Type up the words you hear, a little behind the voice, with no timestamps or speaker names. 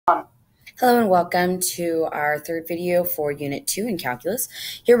Hello and welcome to our third video for Unit 2 in Calculus.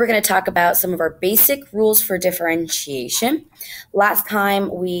 Here we're going to talk about some of our basic rules for differentiation. Last time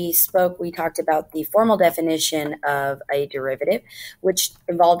we talked about the formal definition of a derivative, which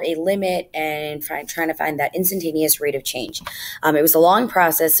involved a limit and trying to find that instantaneous rate of change. It was a long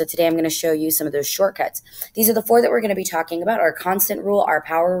process, so today I'm going to show you some of those shortcuts. These are the four that we're going to be talking about: our constant rule, our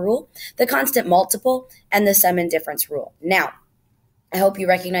power rule, the constant multiple, and the sum and difference rule. Now, I hope you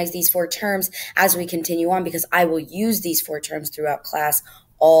recognize these four terms as we continue on, because I will use these four terms throughout class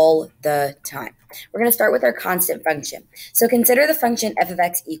all the time. We're going to start with our constant function. So consider the function f of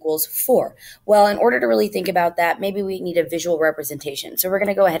x equals 4. Well, in order to really think about that, maybe we need a visual representation. So we're going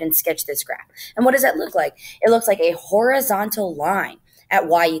to go ahead and sketch this graph. And what does that look like? It looks like a horizontal line at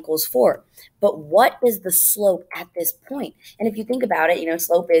y equals 4. But what is the slope at this point? And if you think about it,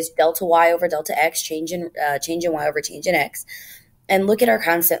 slope is delta y over delta x, change in y over change in x. And look at our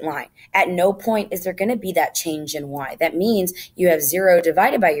constant line. At no point is there going to be that change in y. That means you have 0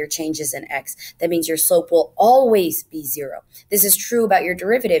 divided by your changes in x. That means your slope will always be 0. This is true about your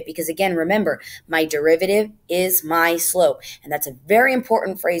derivative because, again, remember, my derivative is my slope. And that's a very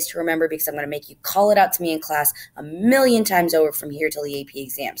important phrase to remember because I'm going to make you call it out to me in class a million times over from here till the AP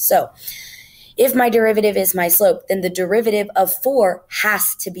exam. So if my derivative is my slope, then the derivative of 4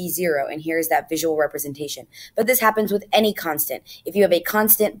 has to be 0. And here's that visual representation. But this happens with any constant. If you have a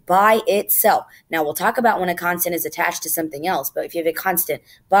constant by itself, now we'll talk about when a constant is attached to something else, but if you have a constant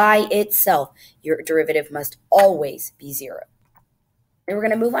by itself, your derivative must always be 0. And we're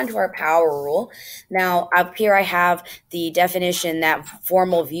going to move on to our power rule. Now, up here I have the definition, that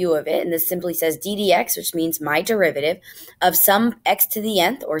formal view of it, and this simply says d dx, which means my derivative of some x to the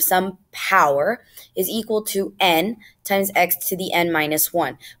nth, or some power, is equal to n times x to the n minus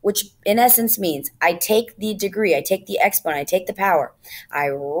 1, which in essence means I take the degree, I take the exponent, I take the power, I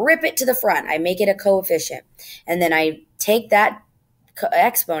rip it to the front, I make it a coefficient, and then I take that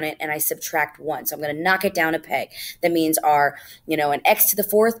exponent and I subtract 1. So I'm going to knock it down a peg. That means an x to the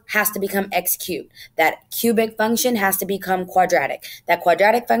fourth has to become x cubed. That cubic function has to become quadratic. That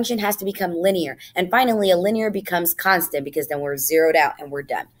quadratic function has to become linear. And finally, a linear becomes constant because then we're zeroed out and we're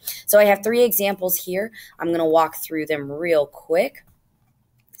done. So I have 3 examples here. I'm going to walk through them real quick.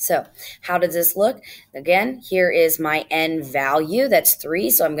 So how does this look? Again, here is my n value. That's 3.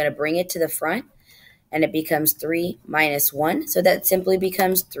 So I'm going to bring it to the front. And it becomes 3 minus 1. So that simply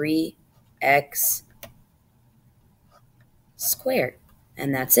becomes 3x squared.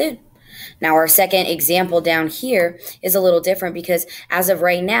 And that's it. Now, our second example down here is a little different because as of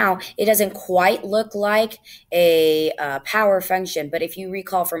right now, it doesn't quite look like a power function. But if you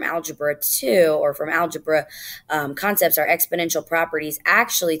recall from Algebra 2 or from algebra concepts, our exponential properties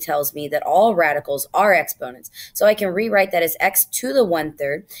actually tells me that all radicals are exponents. So I can rewrite that as x to the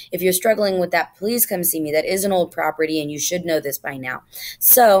 1/3. If you're struggling with that, please come see me. That is an old property, and you should know this by now.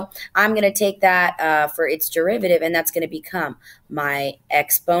 So I'm going to take that for its derivative, and that's going to become my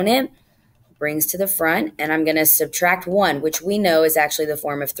exponent brings to the front, and I'm going to subtract 1, which we know is actually the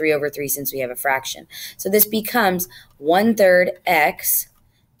form of 3 over 3 since we have a fraction. So this becomes 1/3 x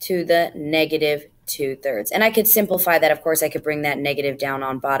to the negative 2/3. And I could simplify that. Of course, I could bring that negative down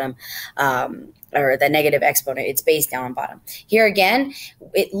on bottom, or the negative exponent, its base down on bottom. Here again,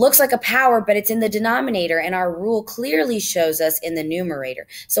 it looks like a power, but it's in the denominator, and our rule clearly shows us in the numerator.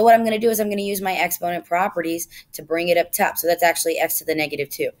 So what I'm going to do is I'm going to use my exponent properties to bring it up top. So that's actually x to the negative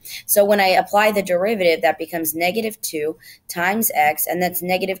 2. So when I apply the derivative, that becomes negative 2 times x, and that's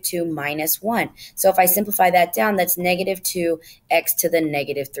negative 2 minus 1. So if I simplify that down, that's negative 2x to the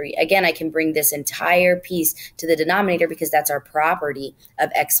negative 3. Again, I can bring this entire piece to the denominator because that's our property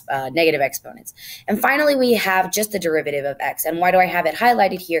of negative exponents. And finally, we have just the derivative of x. And why do I have it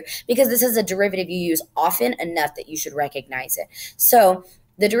highlighted here? Because this is a derivative you use often enough that you should recognize it. So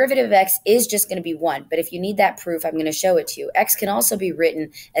the derivative of x is just going to be 1. But if you need that proof, I'm going to show it to you. X can also be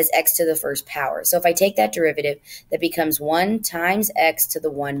written as x to the first power. So if I take that derivative, that becomes 1 times x to the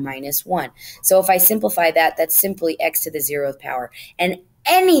 1 minus 1. So if I simplify that, that's simply x to the 0th power. And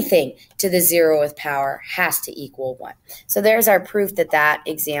anything to the 0th power has to equal 1. So there's our proof that that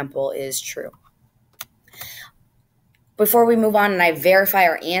example is true. Before we move on and I verify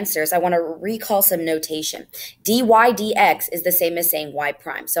our answers, I want to recall some notation. dy dx is the same as saying y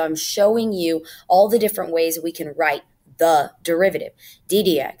prime. So I'm showing you all the different ways we can write the derivative. d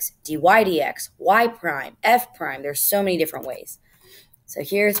dx, dy dx, y prime, f prime. There's so many different ways. So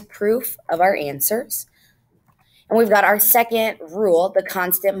here's proof of our answers. And we've got our second rule, the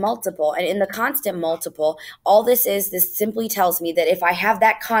constant multiple. And in the constant multiple, all this simply tells me that if I have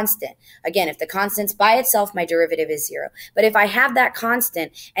that constant, again, if the constant's by itself, my derivative is 0. But if I have that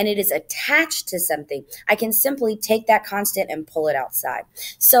constant and it is attached to something, I can simply take that constant and pull it outside.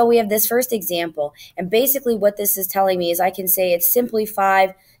 So we have this first example. And basically what this is telling me is I can say it's simply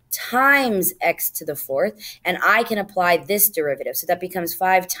 5 times x to the fourth, and I can apply this derivative. So that becomes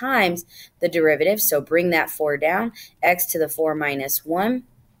 5 times the derivative. So bring that 4 down, x to the 4 minus 1,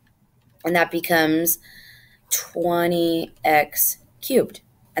 and that becomes 20x cubed.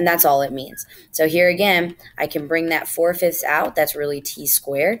 And that's all it means. So here again, I can bring that 4/5 out. That's really t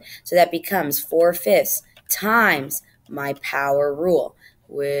squared. So that becomes 4/5 times my power rule,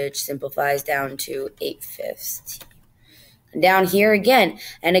 which simplifies down to 8/5 t. Down here again,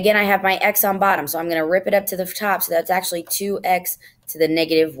 and again I have my x on bottom, so I'm going to rip it up to the top, so that's actually 2x to the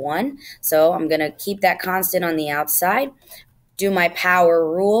negative 1. So I'm going to keep that constant on the outside, do my power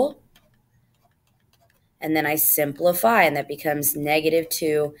rule, and then I simplify, and that becomes negative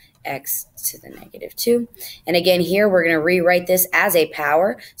 2x to the negative 2. And again here we're going to rewrite this as a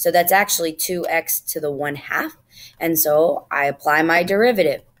power, so that's actually 2x to the 1/2, and so I apply my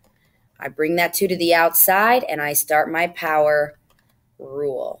derivative. I bring that 2 to the outside, and I start my power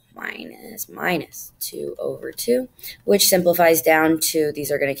rule. Minus 2 over 2, which simplifies down to,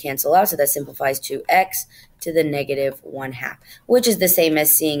 these are going to cancel out, so that simplifies to x to the negative 1/2, which is the same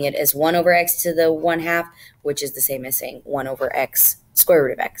as seeing it as 1 over x to the 1/2, which is the same as saying 1 over x, square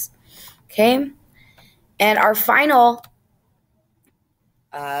root of x. Okay? And our final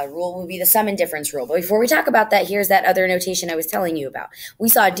rule will be the sum and difference rule. But before we talk about that, here's that other notation I was telling you about. We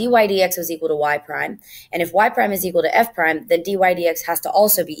saw dy dx was equal to y prime. And if y prime is equal to f prime, then dy dx has to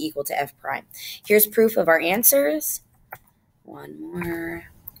also be equal to f prime. Here's proof of our answers. One more.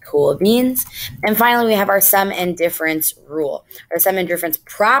 Cool beans. And finally, we have our sum and difference rule, or sum and difference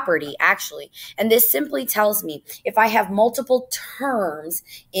property, actually. And this simply tells me if I have multiple terms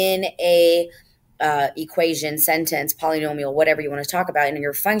in a equation, sentence, polynomial, whatever you want to talk about in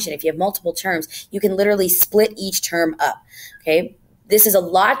your function, if you have multiple terms, you can literally split each term up. Okay, this is a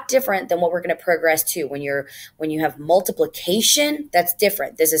lot different than what we're going to progress to. When you have multiplication, that's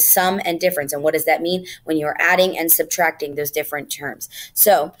different. This is sum and difference. And what does that mean? When you're adding and subtracting those different terms.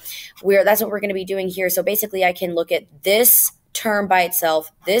 So that's what we're going to be doing here. So basically I can look at this term by itself,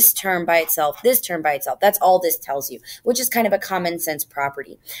 this term by itself, this term by itself. That's all this tells you, which is kind of a common sense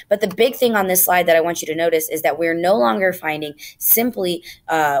property. But the big thing on this slide that I want you to notice is that we're no longer finding simply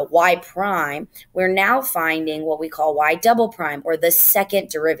y prime. We're now finding what we call y double prime, or the second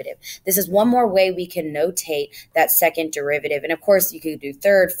derivative. This is one more way we can notate that second derivative. And of course, you could do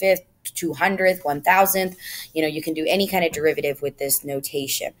third, fifth, 200th, 1000th, you can do any kind of derivative with this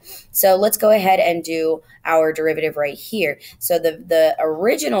notation. So let's go ahead and do our derivative right here. So the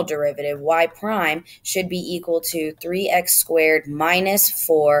original derivative, y prime, should be equal to 3x squared minus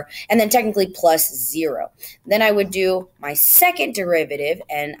 4, and then technically plus 0. Then I would do my second derivative,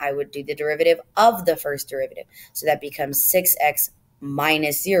 and I would do the derivative of the first derivative. So that becomes 6x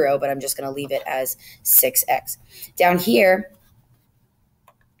minus 0, but I'm just going to leave it as 6x. Down here,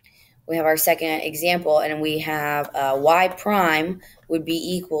 we have our second example, and we have y prime would be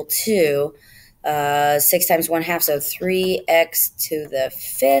equal to 6 times 1/2, so 3x to the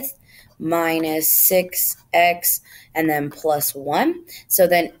 5th minus 6x, and then plus 1. So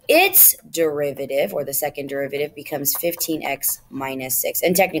then its derivative, or the second derivative, becomes 15x minus 6,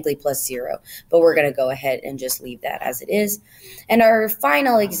 and technically plus 0. But we're going to go ahead and just leave that as it is. And our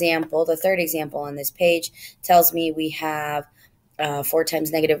final example, the third example on this page, tells me we have 4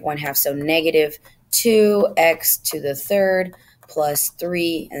 times negative 1/2, so negative 2x to the third plus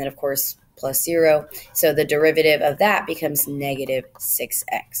 3, and then of course plus 0. So the derivative of that becomes negative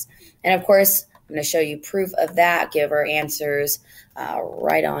 6x. And of course, I'm going to show you proof of that, give our answers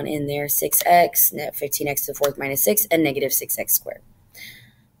right on in there, 6x, 15x to the fourth minus 6, and negative 6x squared.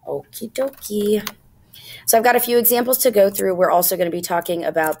 Okie dokie. So I've got a few examples to go through. We're also going to be talking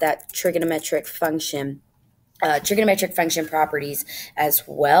about that trigonometric function properties as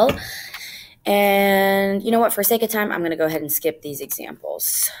well. And you know what, for sake of time, I'm going to go ahead and skip these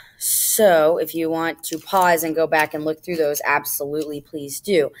examples. So if you want to pause and go back and look through those, absolutely, please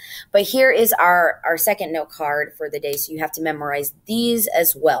do. But here is our second note card for the day, so you have to memorize these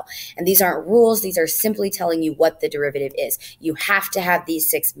as well. And these aren't rules. These are simply telling you what the derivative is. You have to have these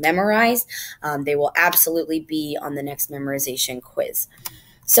 6 memorized. They will absolutely be on the next memorization quiz.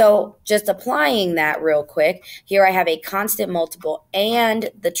 So just applying that real quick, here I have a constant multiple and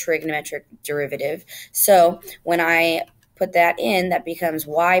the trigonometric derivative. So when I put that in, that becomes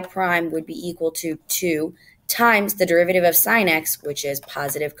y prime would be equal to 2 times the derivative of sine x, which is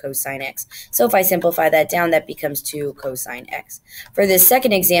positive cosine x. So if I simplify that down, that becomes 2 cosine x. For this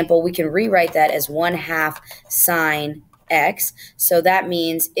second example, we can rewrite that as 1/2 sine x. So that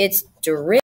means its derivative